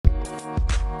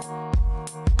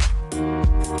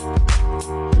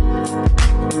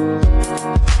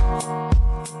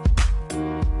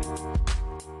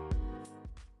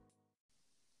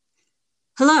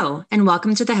Hello, and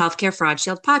welcome to the Healthcare Fraud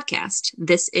Shield podcast.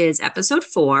 This is episode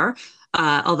 4,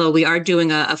 although we are doing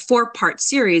a 4-part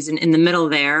series in the middle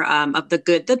there of the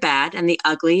good, the bad, and the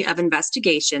ugly of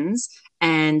investigations.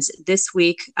 And this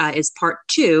week is part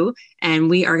 2, and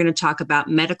we are going to talk about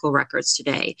medical records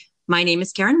today. My name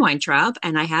is Karen Weintraub,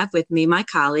 and I have with me my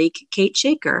colleague, Kate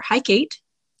Shaker. Hi, Kate.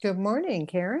 Good morning,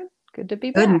 Karen. Good to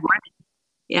be Good back. morning.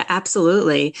 Yeah,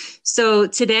 absolutely. So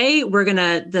today we're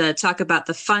going to talk about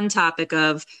the fun topic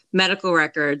of medical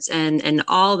records and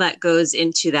all that goes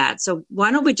into that. So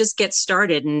why don't we just get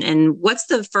started? And what's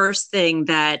the first thing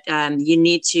that you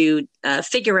need to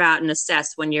figure out and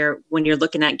assess when you're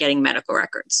looking at getting medical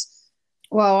records?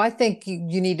 Well, I think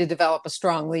you need to develop a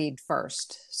strong lead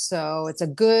first. So it's a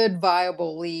good,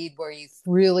 viable lead where you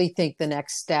really think the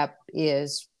next step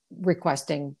is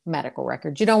requesting medical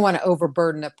records. You don't want to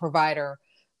overburden a provider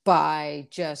by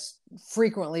just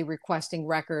frequently requesting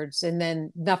records and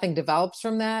then nothing develops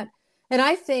from that. And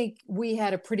I think we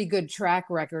had a pretty good track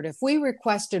record. If we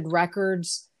requested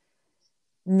records,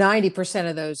 90%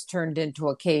 of those turned into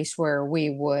a case where we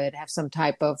would have some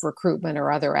type of recruitment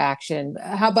or other action.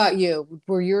 How about you?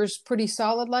 Were yours pretty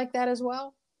solid like that as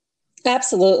well?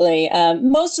 Absolutely.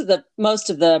 Most of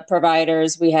the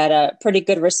providers, we had a pretty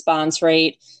good response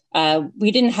rate.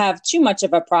 We didn't have too much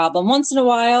of a problem. Once in a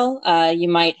while, you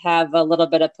might have a little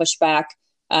bit of pushback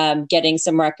getting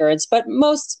some records, but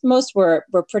most were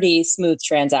pretty smooth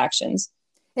transactions.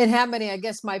 And how many, I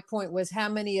guess my point was, how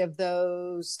many of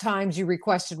those times you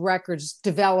requested records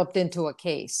developed into a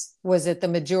case? Was it the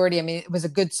majority? I mean, it was a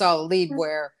good solid lead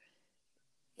where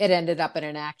it ended up in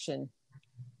an action.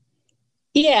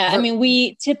 Yeah, I mean,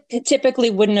 we typically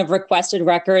wouldn't have requested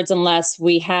records unless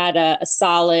we had a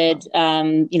solid,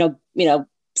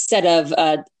 set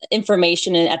of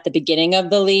information at the beginning of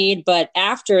the lead. But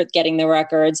after getting the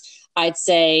records, I'd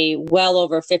say well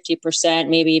over 50%,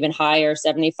 maybe even higher,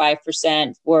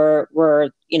 75% were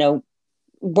worth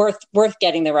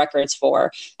getting the records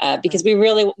for, because we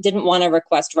really didn't want to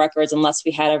request records unless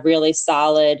we had a really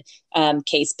solid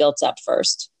case built up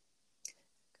first.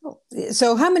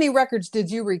 So how many records did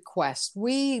you request?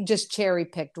 We just cherry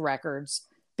picked records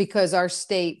because our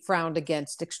state frowned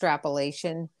against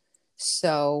extrapolation.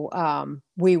 So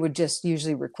we would just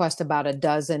usually request about a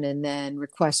dozen and then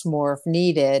request more if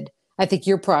needed. I think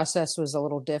your process was a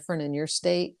little different in your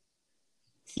state.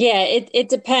 Yeah, it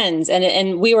depends.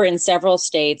 And we were in several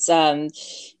states.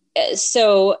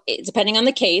 So depending on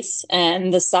the case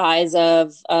and the size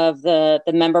of the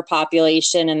member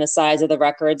population and the size of the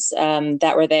records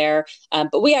that were there.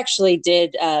 But we actually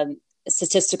did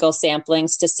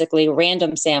statistically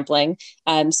random sampling.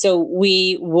 So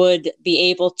we would be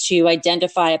able to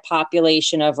identify a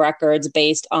population of records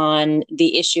based on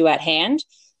the issue at hand.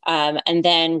 And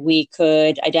then we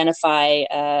could identify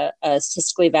a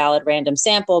statistically valid random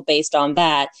sample based on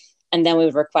that. And then we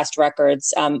would request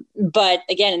records. But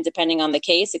again, depending on the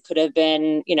case, it could have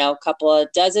been, a couple of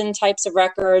dozen types of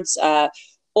records,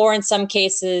 or in some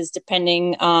cases,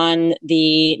 depending on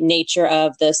the nature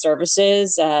of the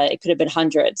services, it could have been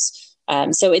hundreds.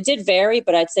 So it did vary,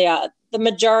 but I'd say the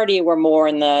majority were more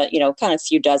in the, kind of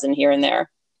few dozen here and there.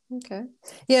 Okay.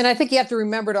 Yeah. And I think you have to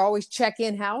remember to always check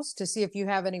in-house to see if you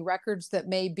have any records that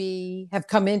have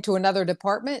come into another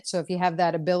department. So if you have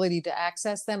that ability to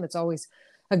access them, it's always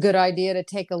a good idea to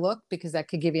take a look because that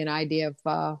could give you an idea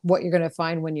of what you're going to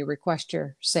find when you request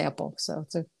your sample. So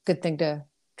it's a good thing to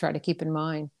try to keep in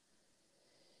mind.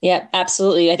 Yeah,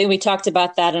 absolutely. I think we talked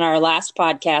about that in our last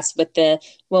podcast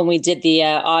when we did the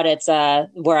audits,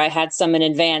 where I had some in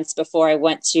advance before I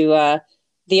went to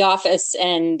the office,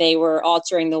 and they were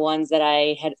altering the ones that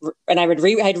I had, and I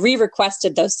had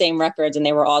re-requested those same records, and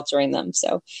they were altering them.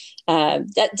 So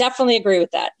definitely agree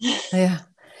with that. Yeah.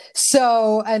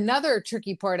 So another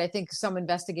tricky part I think some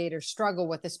investigators struggle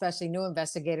with, especially new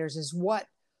investigators, is what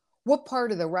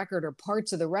part of the record or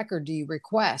parts of the record do you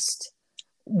request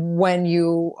when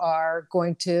you are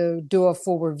going to do a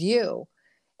full review?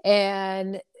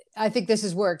 And I think this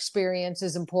is where experience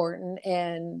is important.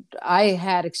 And I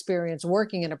had experience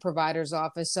working in a provider's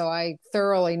office, so I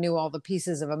thoroughly knew all the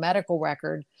pieces of a medical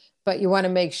record, but you want to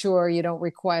make sure you don't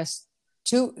request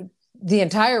the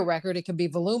entire record. It can be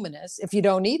voluminous if you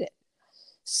don't need it.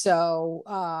 So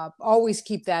always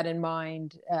keep that in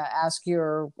mind. Ask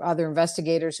your other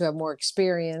investigators who have more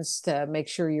experience to make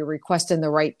sure you're requesting the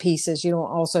right pieces. You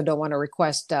don't want to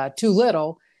request too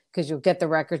little, because you'll get the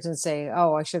records and say,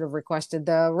 oh, I should have requested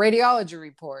the radiology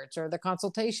reports or the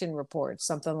consultation reports,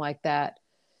 something like that.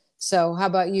 So how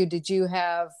about you?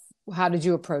 How did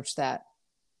you approach that?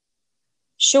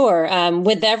 Sure.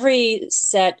 With every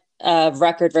set of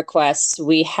record requests,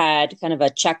 we had kind of a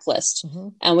checklist,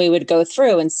 and we would go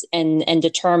through and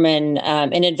determine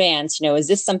in advance, is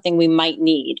this something we might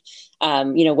need?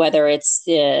 Whether it's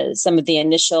some of the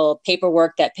initial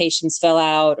paperwork that patients fill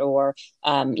out, or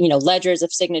ledgers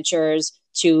of signatures,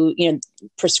 to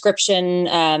prescription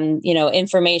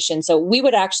information. So we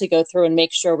would actually go through and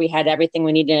make sure we had everything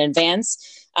we needed in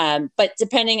advance. But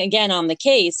depending again on the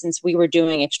case, since we were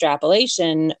doing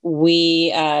extrapolation,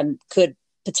 we could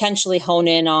potentially hone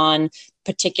in on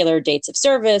particular dates of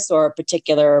service or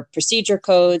particular procedure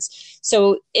codes.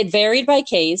 So it varied by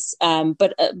case.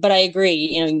 But I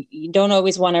agree, you don't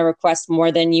always want to request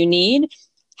more than you need.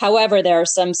 However, there are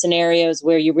some scenarios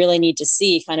where you really need to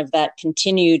see kind of that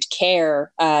continued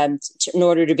care in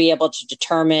order to be able to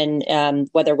determine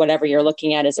whether whatever you're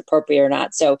looking at is appropriate or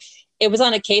not. So it was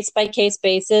on a case-by-case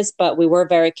basis, but we were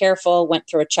very careful, went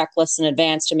through a checklist in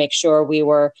advance to make sure we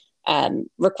were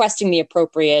requesting the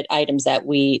appropriate items that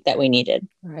we needed.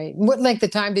 Right. What length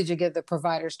of time did you give the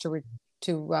providers to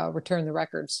return the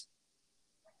records?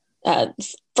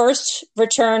 First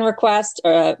return request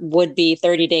would be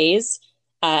 30 days.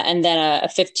 And then a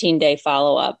 15-day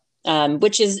follow-up,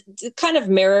 which is kind of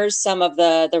mirrors some of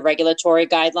the regulatory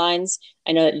guidelines.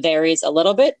 I know it varies a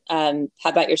little bit. How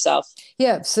about yourself?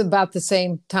 Yeah, it's about the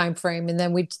same time frame. And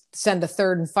then we'd send a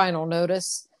third and final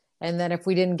notice. And then if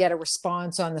we didn't get a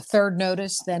response on the third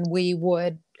notice, then we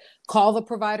would call the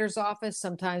provider's office.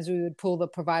 Sometimes we would pull the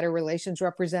provider relations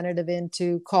representative in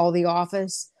to call the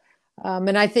office.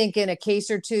 And I think in a case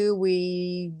or two,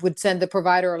 we would send the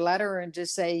provider a letter and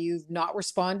just say, you've not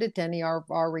responded to any of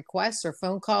our requests or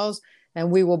phone calls,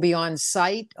 and we will be on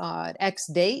site at X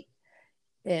date.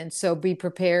 And so be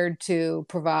prepared to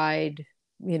provide,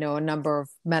 a number of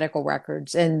medical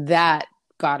records. And that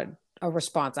got a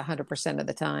response 100% of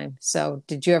the time. So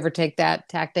did you ever take that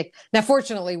tactic? Now,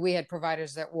 fortunately, we had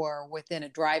providers that were within a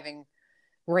driving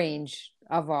range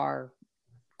of our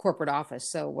corporate office,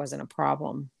 so it wasn't a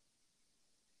problem.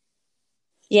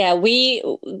 Yeah, we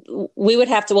would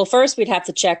have to, first we'd have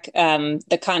to check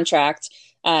the contract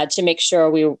to make sure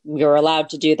we were allowed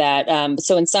to do that.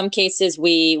 So in some cases,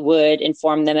 we would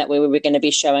inform them that we were going to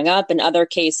be showing up. In other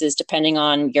cases, depending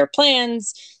on your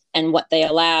plans and what they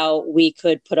allow, we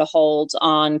could put a hold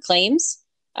on claims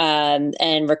and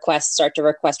start to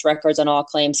request records on all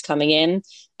claims coming in.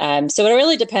 So it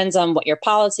really depends on what your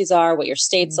policies are, what your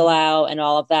states allow, and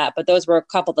all of that. But those were a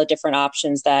couple of different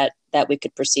options that we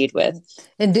could proceed with.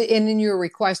 And in your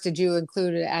request, did you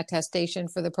include an attestation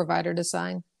for the provider to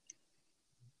sign?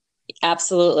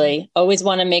 Absolutely. Always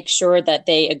want to make sure that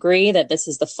they agree that this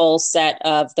is the full set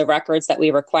of the records that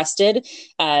we requested.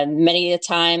 Many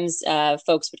times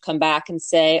folks would come back and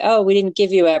say, oh, we didn't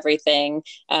give you everything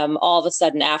all of a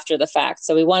sudden after the fact.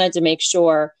 So we wanted to make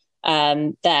sure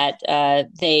that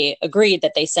they agreed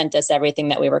that they sent us everything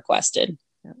that we requested.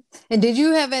 And did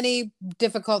you have any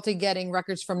difficulty getting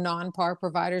records from non-PAR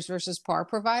providers versus PAR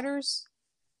providers?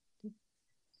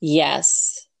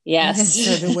 Yes.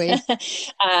 So did we.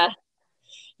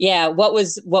 Yeah. What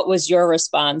was your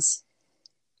response?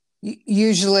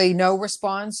 Usually no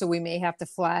response. So we may have to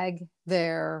flag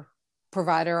their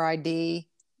provider ID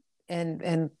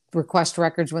and request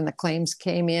records when the claims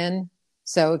came in.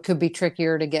 So it could be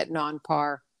trickier to get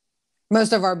non-PAR.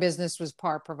 Most of our business was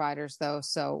PAR providers, though,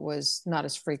 so it was not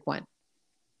as frequent.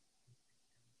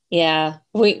 Yeah,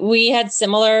 we had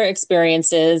similar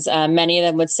experiences. Many of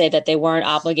them would say that they weren't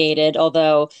obligated,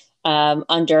 although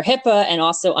under HIPAA and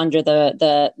also under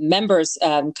the members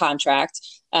contract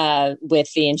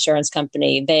with the insurance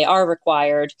company, they are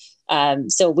required.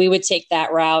 So we would take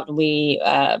that route. And we,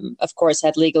 of course,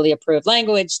 had legally approved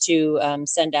language to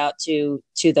send out to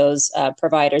those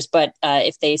providers. But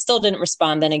if they still didn't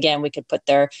respond, then again, we could put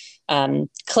their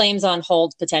claims on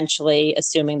hold, potentially,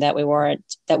 assuming that we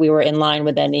were in line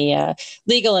with any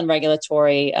legal and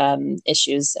regulatory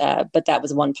issues. But that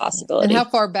was one possibility. And how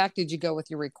far back did you go with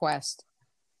your request?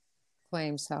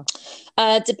 Claims so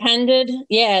depended.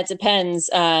 Yeah, it depends.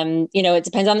 It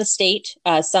depends on the state.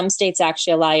 Some states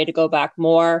actually allow you to go back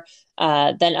more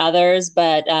than others,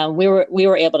 but we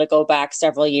were able to go back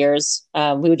several years.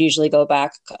 We would usually go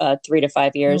back 3 to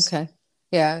 5 years. Okay.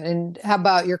 Yeah. And how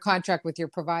about your contract with your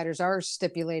providers? Ours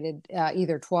stipulated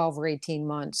either 12 or 18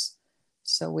 months.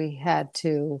 So we had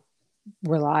to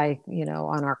rely,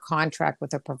 on our contract with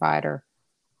the provider.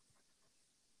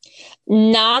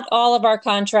 Not all of our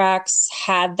contracts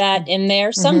had that in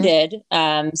there. Some did.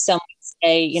 Some would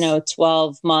say,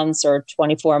 12 months or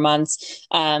 24 months.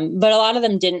 But a lot of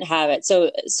them didn't have it.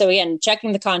 So again,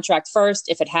 checking the contract first.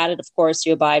 If it had it, of course,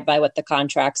 you abide by what the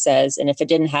contract says. And if it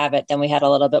didn't have it, then we had a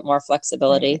little bit more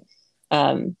flexibility.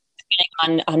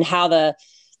 on how the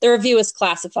review is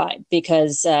classified,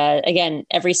 because again,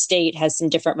 every state has some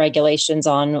different regulations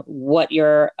on what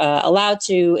you're allowed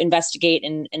to investigate,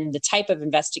 and the type of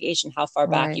investigation, how far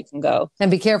back you can go.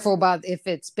 And be careful about if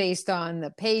it's based on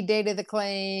the paid date of the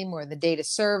claim or the date of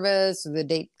service or the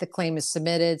date the claim is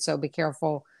submitted. So be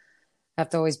careful. Have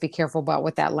to always be careful about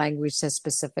what that language says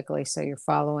specifically, so you're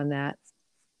following that.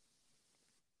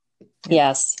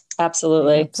 Yes,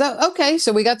 absolutely. So okay,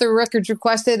 so we got the records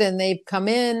requested and they've come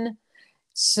in.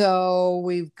 So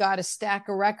we've got a stack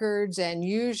of records, and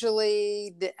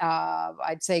usually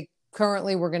I'd say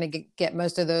currently we're going to get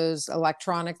most of those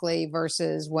electronically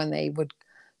versus when they would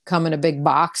come in a big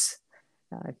box.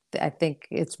 I think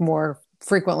it's more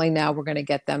frequently now we're going to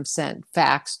get them sent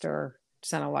faxed or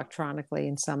sent electronically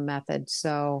in some method.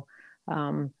 So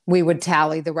we would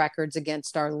tally the records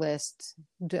against our list,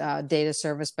 data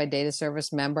service by data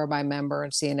service, member by member,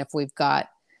 and seeing if we've got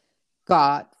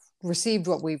received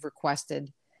what we've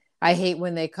requested. I hate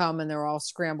when they come and they're all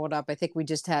scrambled up. I think we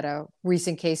just had a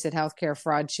recent case at Healthcare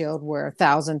Fraud Shield where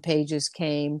 1,000 pages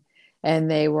came and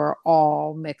they were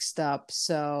all mixed up.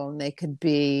 So they could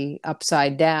be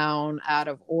upside down, out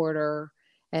of order.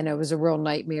 And it was a real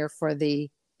nightmare for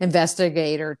the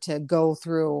investigator to go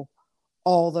through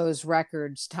all those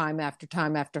records time after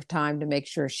time after time to make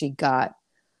sure she got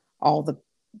all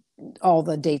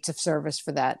the dates of service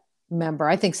for that member.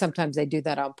 I think sometimes they do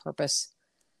that on purpose.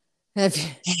 And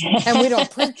we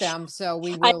don't print them, so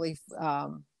we really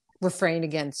refrain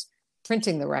against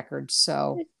printing the records.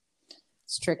 So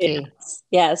it's tricky.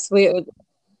 Yes, we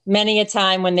many a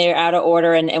time when they're out of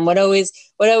order, and what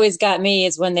always got me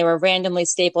is when they were randomly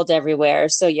stapled everywhere.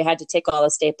 So you had to take all the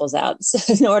staples out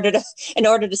in order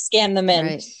to scan them in.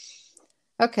 Right.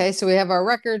 Okay, so we have our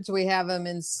records, we have them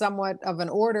in somewhat of an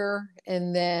order,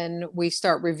 and then we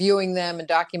start reviewing them and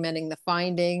documenting the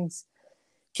findings.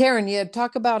 Karen, you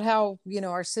talk about how,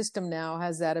 our system now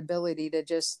has that ability to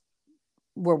just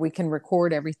where we can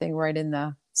record everything right in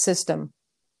the system.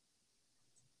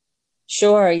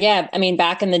 Sure. Yeah. I mean,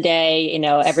 back in the day,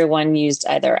 everyone used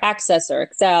either Access or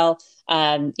Excel.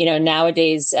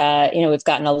 Nowadays, we've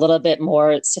gotten a little bit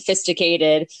more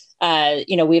sophisticated.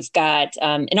 We've got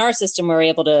in our system, we're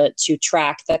able to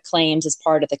track the claims as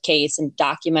part of the case and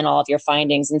document all of your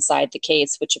findings inside the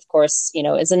case, which of course,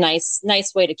 is a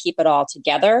nice way to keep it all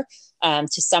together,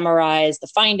 to summarize the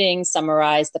findings,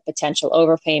 summarize the potential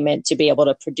overpayment, to be able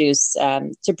to produce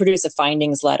a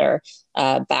findings letter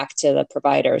back to the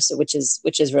providers, which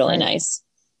is really nice.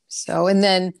 So, and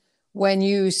then when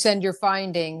you send your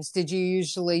findings, did you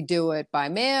usually do it by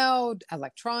mail,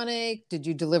 electronic? Did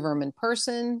you deliver them in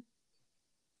person?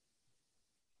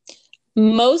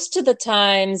 Most of the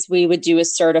times we would do a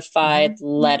certified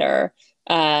letter.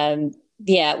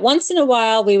 Once in a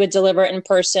while we would deliver it in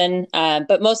person,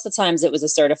 but most of the times it was a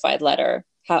certified letter.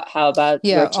 How about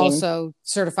your team? Also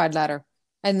certified letter.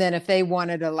 And then if they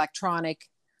wanted electronic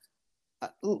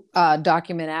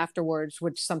document afterwards,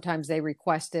 which sometimes they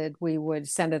requested, we would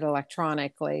send it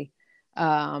electronically.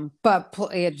 But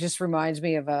it just reminds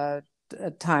me of a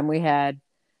time we had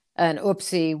an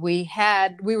oopsie.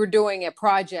 We were doing a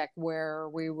project where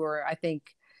we were, I think,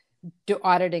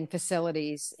 auditing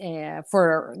facilities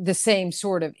for the same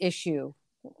sort of issue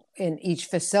in each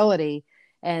facility.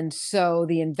 And so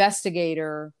the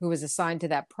investigator who was assigned to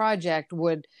that project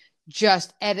would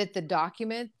just edit the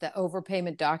document, the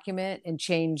overpayment document, and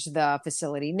change the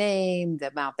facility name, the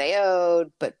amount they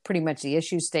owed, but pretty much the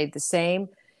issue stayed the same.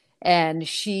 And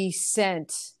she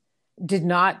did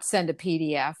not send a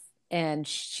PDF, and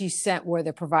she sent where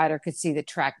the provider could see the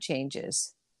track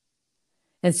changes.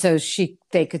 And so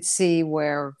they could see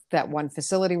where that one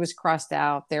facility was crossed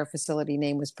out, their facility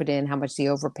name was put in, how much the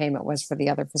overpayment was for the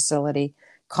other facility,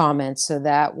 comments. So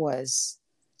that was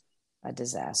a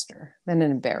disaster and an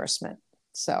embarrassment.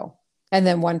 So, and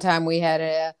then one time we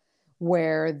had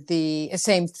where the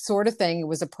same sort of thing, it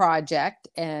was a project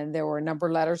and there were a number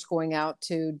of letters going out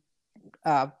to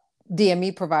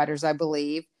DME providers, I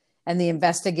believe. And the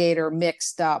investigator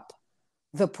mixed up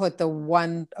put the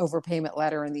one overpayment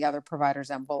letter in the other provider's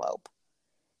envelope.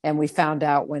 And we found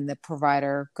out when the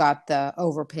provider got the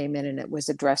overpayment and it was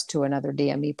addressed to another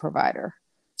DME provider.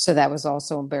 So that was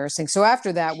also embarrassing. So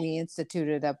after that, we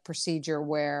instituted a procedure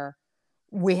where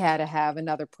we had to have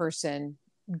another person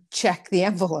check the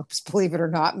envelopes, believe it or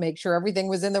not, make sure everything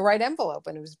was in the right envelope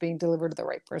and it was being delivered to the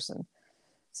right person.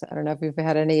 So I don't know if you've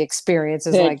had any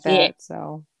experiences like that. Yeah.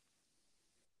 So.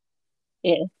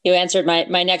 Yeah, you answered my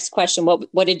next question.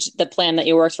 What did the plan that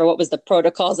you worked for? What was the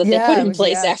protocols that they put in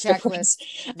place afterwards?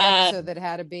 So that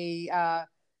had to be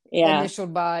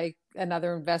initialed by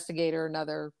another investigator,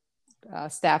 another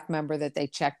staff member that they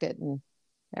checked it and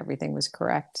everything was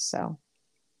correct. So,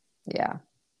 yeah.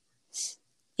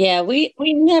 Yeah, we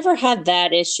never had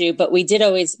that issue, but we did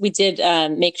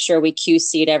make sure we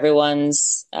QC'd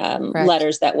everyone's Correct.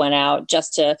 letters that went out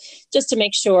just to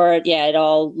make sure, yeah, it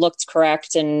all looked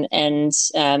correct and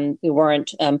we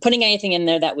weren't putting anything in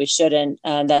there that we shouldn't.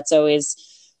 That's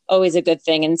always a good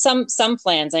thing. And some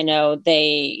plans, I know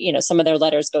some of their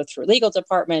letters go through legal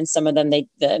departments, some of them the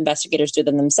investigators do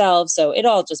them themselves. So it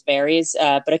all just varies.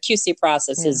 But a QC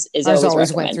process Yeah. is Ours always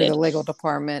always went through the recommended. legal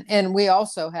department. And we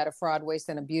also had a fraud, waste,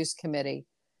 and abuse committee,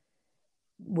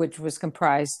 which was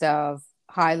comprised of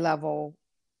high level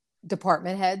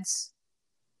department heads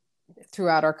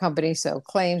throughout our company. So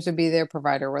claims would be there,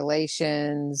 provider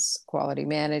relations, quality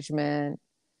management,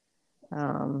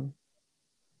 um,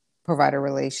 provider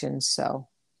relations. So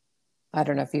I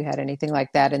don't know if you had anything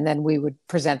like that. And then we would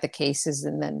present the cases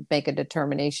and then make a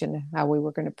determination how we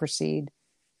were going to proceed.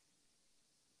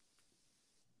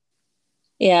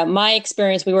 Yeah, my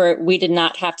experience, we did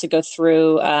not have to go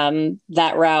through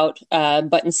that route,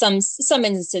 but in some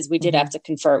instances, we did have to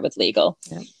confer it with legal.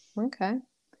 Yep. Okay.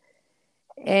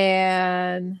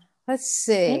 And let's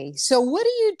Yep. see. So, what do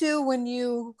you do when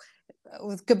you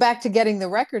go back to getting the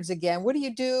records again? What do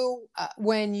you do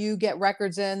when you get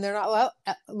records and they're not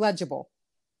legible?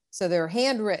 So they're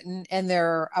handwritten and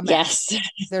they're a Yes, mess.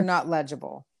 They're not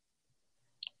legible.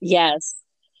 yes.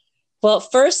 Well,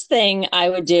 first thing I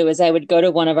would do is I would go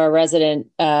to one of our resident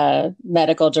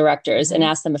medical directors and Mm-hmm.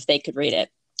 ask them if they could read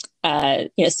it.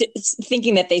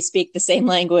 Thinking that they speak the same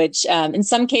language. In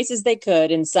some cases they could,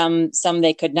 and some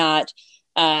they could not.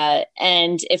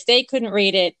 And if they couldn't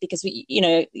read it, because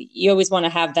you always want to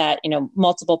have that,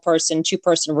 multiple person,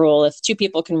 2-person rule. If 2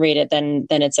 people can read it, then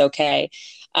it's okay.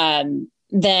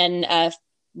 Then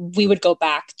we would go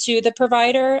back to the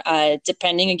provider,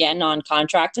 depending again on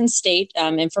contract and state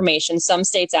information. Some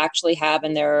states actually have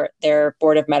in their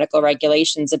Board of Medical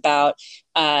Regulations about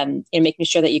making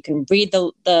sure that you can read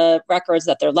the records,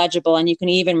 that they're legible, and you can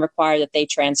even require that they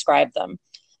transcribe them.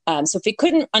 So if we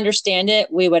couldn't understand it,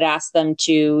 we would ask them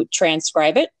to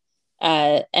transcribe it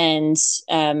and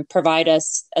provide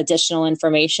us additional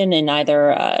information in either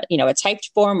a typed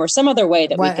form or some other way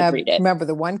that we could read it. Remember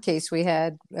the one case we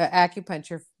had,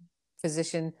 acupuncture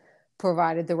physician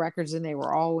provided the records and they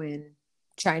were all in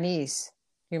Chinese.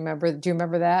 Do you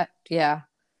remember that? Yeah.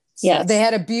 So Yes. They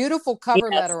had a beautiful cover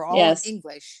Yes. letter, all Yes. in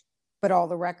English, but all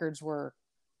the records were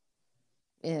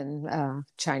in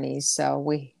Chinese. So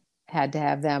we had to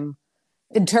have them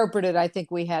interpreted. I think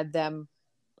we had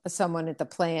someone at the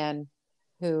plan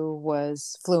who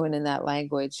was fluent in that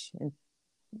language and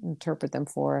interpret them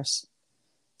for us.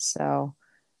 So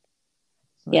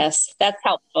yes, that's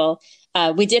helpful.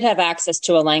 We did have access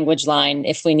to a language line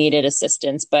if we needed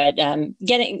assistance, but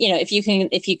getting, if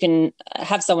you can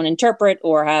have someone interpret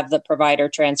or have the provider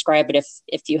transcribe it,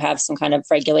 if you have some kind of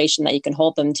regulation that you can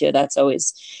hold them to, that's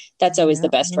always the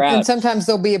best route. And sometimes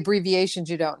there'll be abbreviations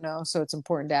you don't know, so it's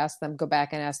important to go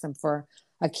back and ask them for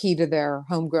a key to their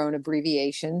homegrown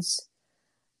abbreviations.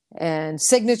 And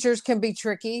signatures can be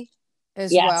tricky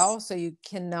as well, so you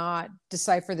cannot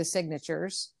decipher the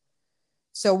signatures.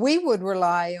 So we would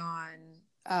rely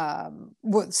on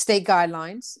state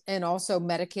guidelines, and also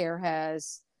Medicare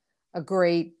has a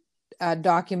great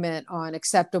document on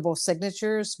acceptable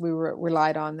signatures. We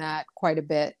relied on that quite a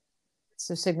bit.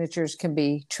 So signatures can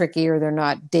be tricky or they're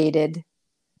not dated.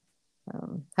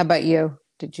 How about you?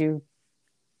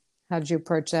 How did you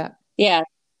approach that? Yeah,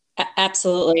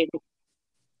 absolutely.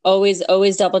 Always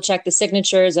double check the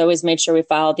signatures, always made sure we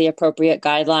followed the appropriate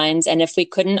guidelines. And if we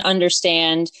couldn't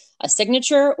understand a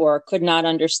signature or could not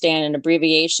understand an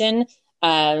abbreviation,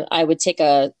 I would take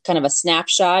a kind of a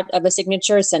snapshot of a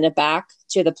signature, send it back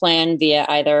to the plan via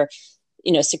either,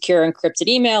 secure encrypted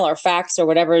email or fax or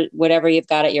whatever you've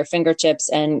got at your fingertips,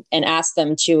 and ask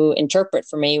them to interpret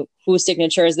for me, whose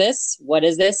signature is this? What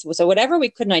is this? So whatever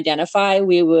we couldn't identify,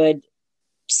 we would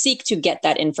seek to get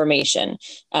that information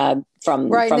from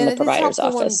the provider's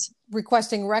office.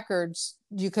 Requesting records,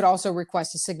 you could also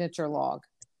request a signature log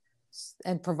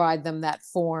and provide them that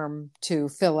form to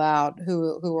fill out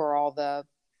who are all the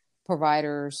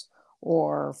providers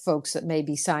or folks that may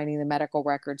be signing the medical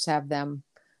records, have them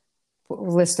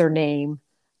list their name,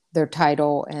 their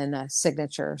title, and a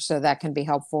signature. So that can be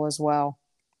helpful as well.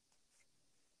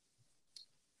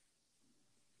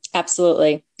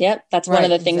 Absolutely. Yep. That's one of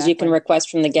the things you can request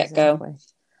from the get-go. Exactly.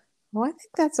 Well, I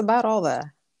think that's about all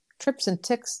the tips and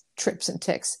tricks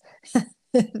that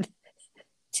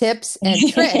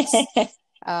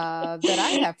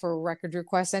I have for record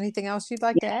requests. Anything else you'd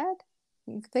like to add?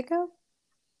 You can think of?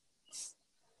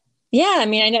 Yeah, I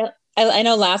mean, I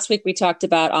know last week we talked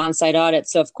about on-site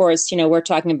audits. So of course, we're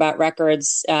talking about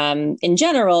records in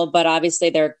general, but obviously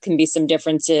there can be some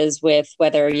differences with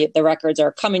whether the records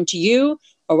are coming to you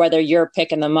or whether you're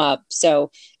picking them up.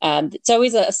 So it's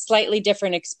always a slightly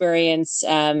different experience,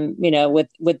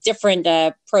 with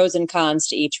different pros and cons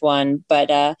to each one.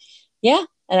 But yeah.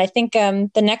 And I think the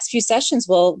next few sessions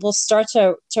we'll start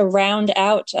to round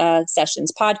out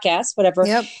sessions, podcasts,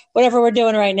 whatever we're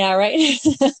doing right now, right?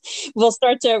 We'll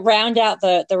start to round out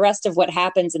the rest of what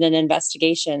happens in an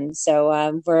investigation.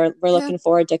 So we're looking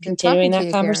forward to continuing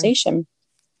that conversation.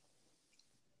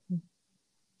 Karen.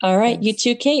 All right, thanks. You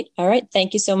too, Kate. All right,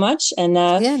 thank you so much, and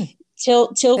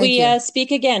till we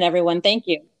speak again, everyone. Thank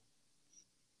you.